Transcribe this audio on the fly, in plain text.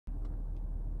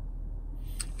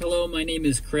Hello, my name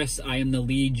is Chris. I am the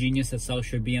lead genius at South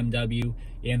Shore BMW,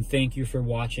 and thank you for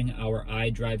watching our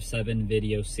iDrive 7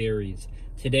 video series.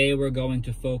 Today we're going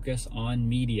to focus on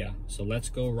media, so let's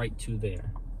go right to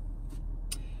there.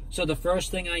 So the first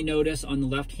thing I notice on the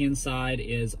left-hand side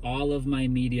is all of my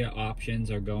media options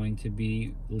are going to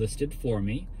be listed for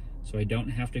me, so I don't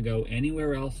have to go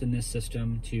anywhere else in this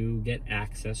system to get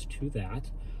access to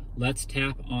that. Let's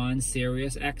tap on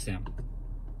Sirius XM.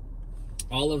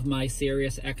 All of my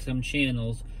Sirius XM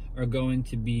channels are going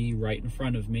to be right in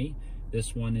front of me.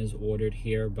 This one is ordered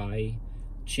here by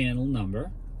channel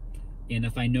number. And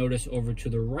if I notice over to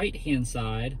the right-hand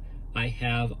side, I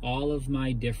have all of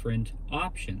my different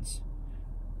options.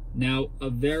 Now, a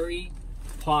very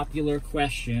popular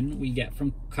question we get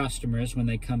from customers when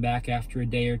they come back after a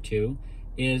day or two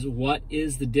is, what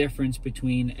is the difference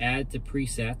between add to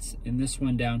presets and this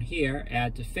one down here,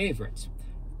 add to favorites?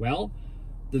 Well,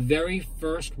 the very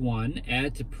first one,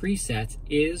 add to presets,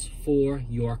 is for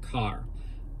your car.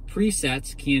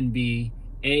 Presets can be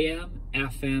AM,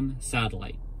 FM,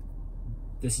 satellite.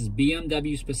 This is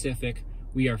BMW specific.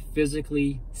 We are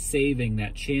physically saving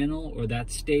that channel or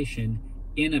that station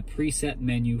in a preset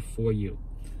menu for you.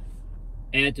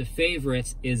 Add to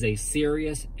favorites is a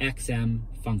Sirius XM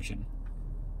function.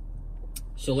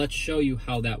 So let's show you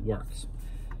how that works.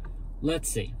 Let's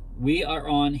see. We are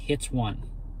on hits 1.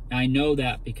 I know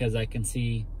that because I can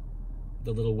see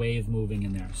the little wave moving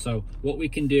in there. So what we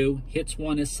can do, hits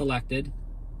 1 is selected.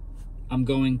 I'm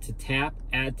going to tap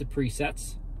add to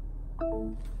presets.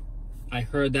 I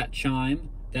heard that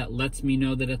chime. That lets me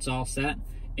know that it's all set.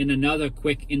 And another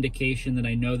quick indication that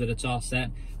I know that it's all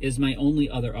set is my only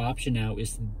other option now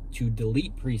is to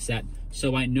delete preset,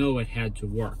 so I know it had to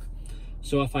work.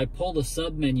 So if I pull the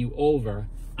sub menu over,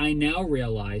 I now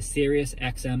realize Sirius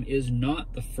XM is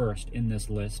not the first in this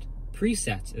list.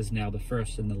 Presets is now the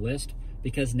first in the list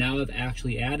because now I've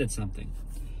actually added something.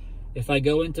 If I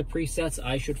go into presets,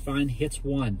 I should find hits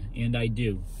 1, and I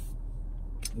do,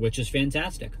 which is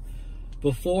fantastic.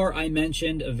 Before, I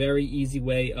mentioned a very easy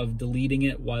way of deleting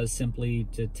it was simply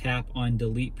to tap on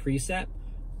delete preset.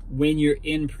 When you're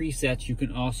in presets, you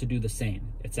can also do the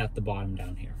same. It's at the bottom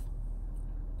down here.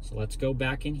 So let's go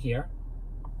back in here.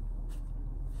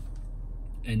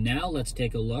 And now let's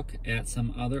take a look at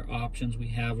some other options we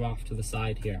have off to the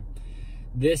side here.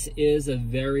 This is a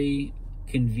very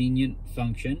convenient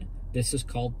function. This is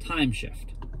called time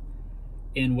shift.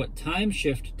 And what time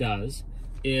shift does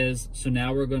is, so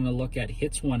now we're going to look at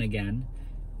hits 1 again.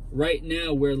 Right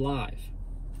now we're live.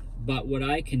 But what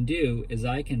I can do is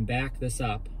I can back this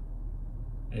up,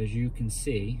 as you can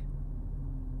see,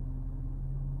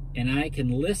 and I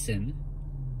can listen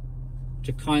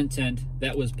to content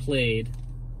that was played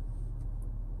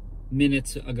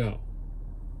minutes ago,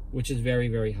 which is very,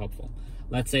 very helpful.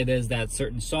 Let's say there's that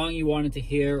certain song you wanted to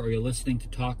hear, or you're listening to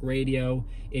talk radio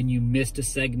and you missed a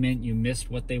segment, you missed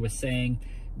what they were saying.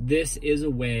 This is a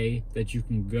way that you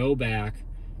can go back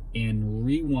and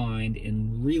rewind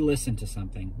and re-listen to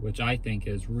something, which I think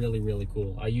is really, really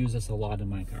cool. I use this a lot in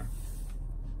my car.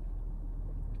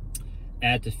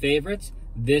 Add to favorites.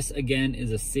 This again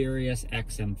is a Sirius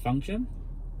XM function.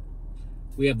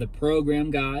 We have the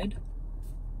program guide,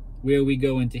 where we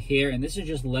go into here, and this is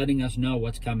just letting us know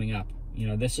what's coming up. You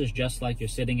know, this is just like you're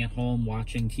sitting at home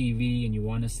watching TV and you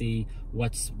want to see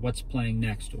what's playing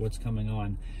next, what's coming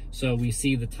on. So we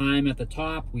see the time at the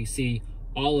top, we see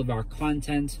all of our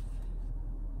content,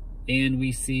 and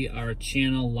we see our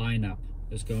channel lineup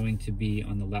is going to be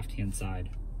on the left-hand side.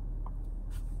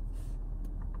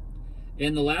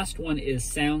 And the last one is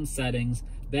sound settings.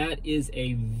 That is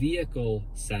a vehicle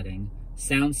setting.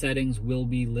 Sound settings will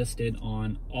be listed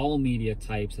on all media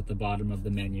types at the bottom of the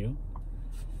menu.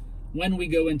 When we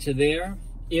go into there,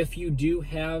 if you do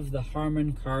have the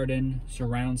Harman Kardon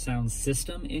surround sound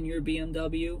system in your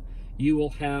BMW, you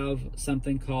will have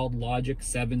something called Logic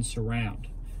 7 Surround,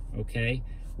 okay?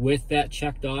 With that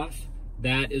checked off,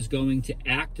 that is going to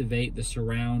activate the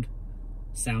surround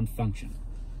sound function.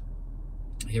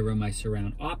 Here are my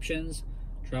surround options: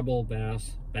 treble,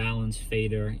 bass, balance,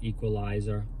 fader,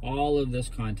 equalizer, all of this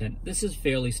content. This is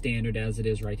fairly standard as it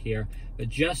is right here, but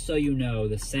just so you know,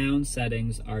 the sound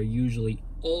settings are usually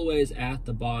always at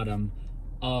the bottom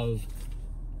of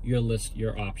your list,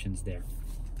 your options there.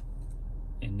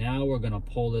 And now we're going to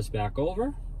pull this back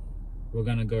over. We're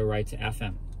going to go right to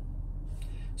FM.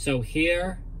 So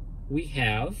here we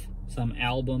have some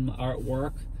album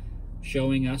artwork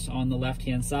showing us on the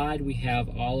left-hand side. We have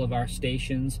all of our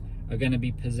stations are going to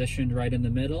be positioned right in the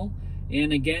middle.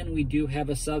 And again, we do have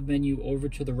a sub-menu over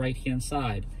to the right-hand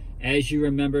side. As you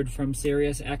remembered from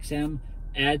Sirius XM,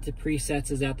 add to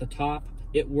presets is at the top.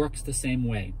 it works the same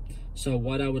way. So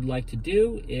what I would like to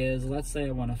do is, let's say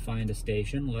I want to find a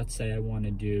station. Let's say I want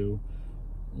to do,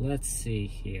 let's see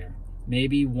here,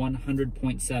 maybe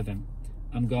 100.7.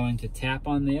 I'm going to tap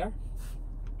on there.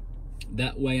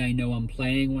 That way I know I'm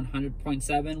playing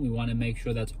 100.7. We want to make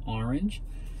sure that's orange.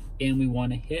 And we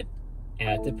want to hit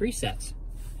add to presets.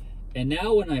 And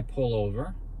now when I pull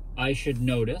over, I should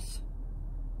notice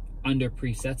under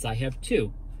presets I have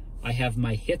two. I have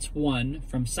my hits 1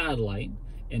 from satellite,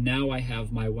 and now I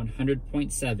have my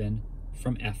 100.7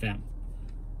 from FM.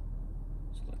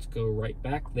 So let's go right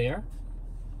back there.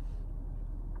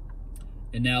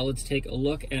 And now let's take a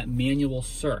look at manual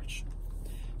search.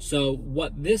 So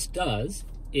what this does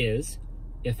is,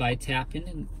 if I tap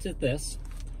into this,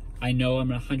 I know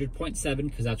I'm at 100.7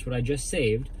 because that's what I just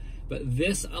saved, but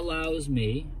this allows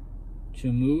me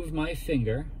to move my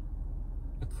finger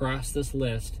across this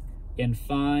list and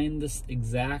find this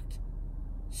exact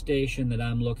station that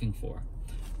I'm looking for.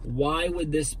 Why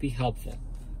would this be helpful?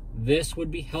 This would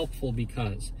be helpful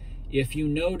because if you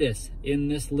notice in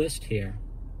this list here,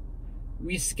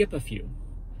 we skip a few.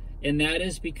 And that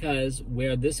is because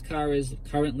where this car is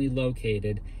currently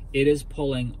located, it is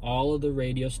pulling all of the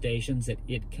radio stations that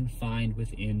it can find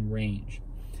within range.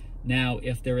 Now,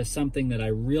 if there is something that I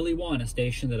really want, a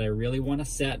station that I really want to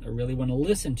set, or really want to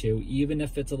listen to, even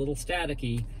if it's a little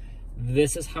staticky,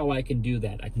 this is how I can do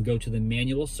that. I can go to the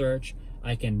manual search,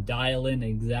 I can dial in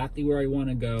exactly where I want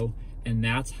to go, and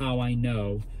that's how I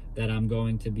know that I'm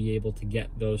going to be able to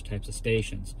get those types of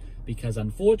stations. Because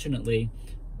unfortunately,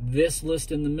 this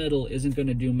list in the middle isn't going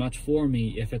to do much for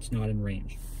me if it's not in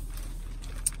range.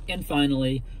 And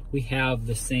finally, we have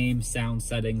the same sound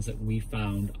settings that we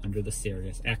found under the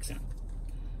Sirius XM.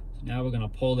 So now we're going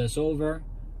to pull this over.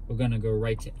 We're going to go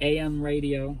right to AM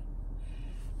radio.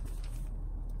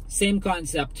 Same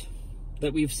concept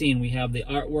that we've seen. We have the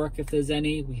artwork, if there's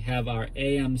any. We have our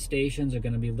AM stations are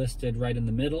going to be listed right in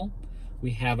the middle.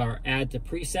 We have our add to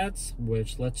presets,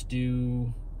 which let's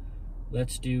do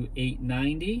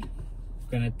 890. I'm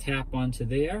going to tap onto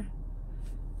there.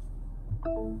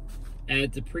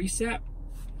 Add to preset.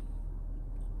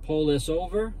 Pull this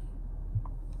over.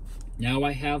 Now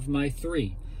I have my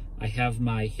 3. I have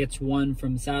my hits 1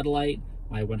 from satellite,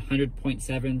 my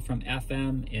 100.7 from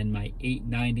FM, and my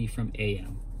 890 from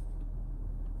AM.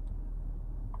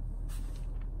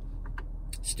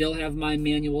 Still have my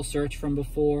manual search from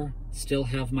before, still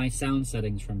have my sound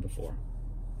settings from before.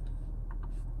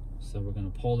 So we're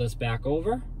going to pull this back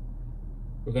over.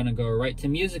 We're going to go right to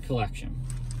music collection.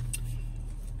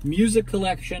 Music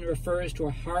collection refers to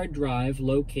a hard drive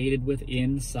located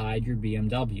inside your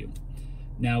BMW.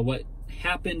 Now, what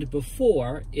happened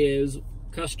before is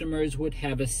customers would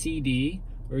have a CD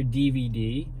or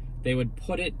DVD. They would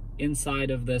put it inside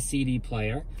of the CD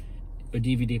player or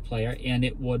DVD player, and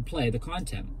it would play the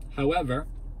content. However,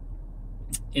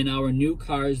 in our new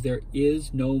cars, there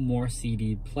is no more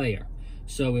CD player.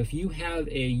 So if you have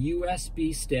a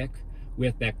USB stick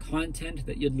with that content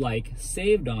that you'd like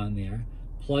saved on there,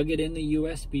 plug it in the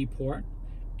USB port,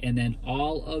 and then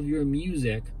all of your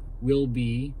music will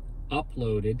be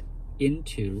uploaded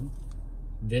into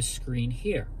this screen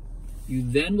here. You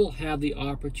then will have the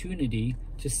opportunity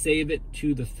to save it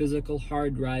to the physical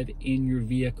hard drive in your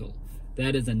vehicle.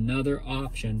 That is another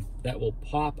option that will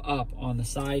pop up on the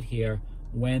side here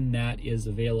when that is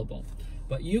available.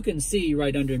 But you can see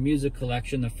right under music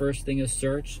collection, the first thing is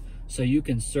search. So you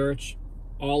can search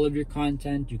all of your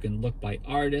content. You can look by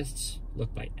artists,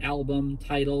 look by album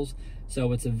titles.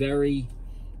 So it's a very,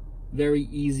 very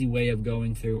easy way of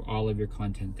going through all of your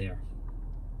content there.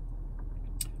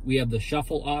 We have the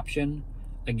shuffle option.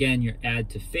 Again, your add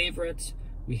to favorites.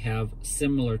 We have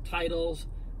similar titles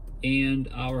and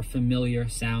our familiar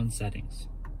sound settings.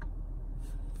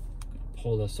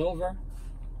 Pull this over.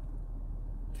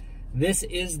 This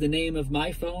is the name of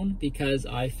my phone because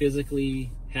I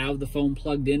physically have the phone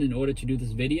plugged in order to do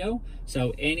this video.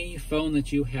 So any phone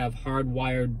that you have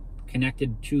hardwired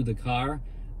connected to the car,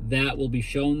 that will be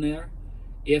shown there.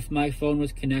 If my phone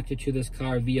was connected to this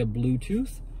car via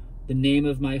Bluetooth, the name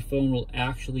of my phone will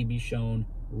actually be shown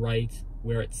right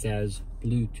where it says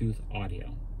Bluetooth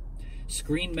audio.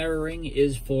 Screen mirroring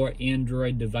is for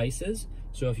Android devices.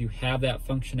 So if you have that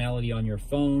functionality on your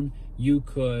phone, you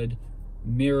could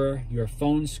mirror your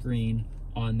phone screen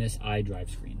on this iDrive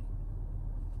screen.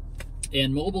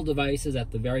 And mobile devices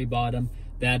at the very bottom,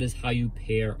 that is how you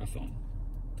pair a phone.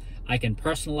 I can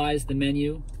personalize the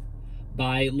menu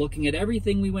by looking at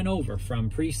everything we went over, from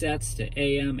presets to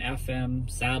AM, FM,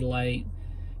 satellite,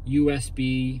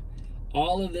 USB.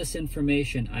 All of this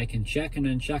information, I can check and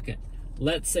uncheck it.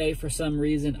 Let's say for some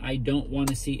reason I don't want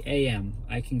to see AM.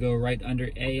 I can go right under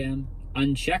AM,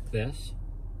 uncheck this,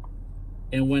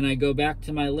 and when I go back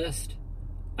to my list,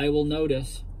 I will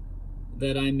notice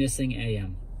that I'm missing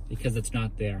AM because it's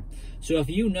not there. So if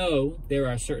you know there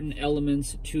are certain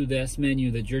elements to this menu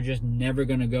that you're just never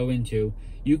going to go into,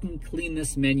 you can clean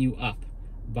this menu up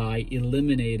by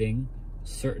eliminating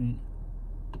certain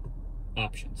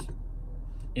options.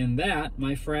 And that,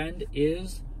 my friend,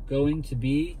 is going to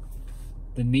be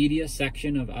the media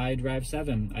section of iDrive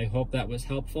 7. I hope that was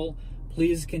helpful.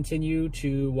 Please continue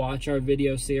to watch our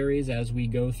video series as we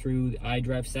go through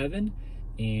iDrive 7,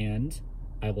 and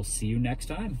I will see you next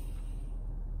time.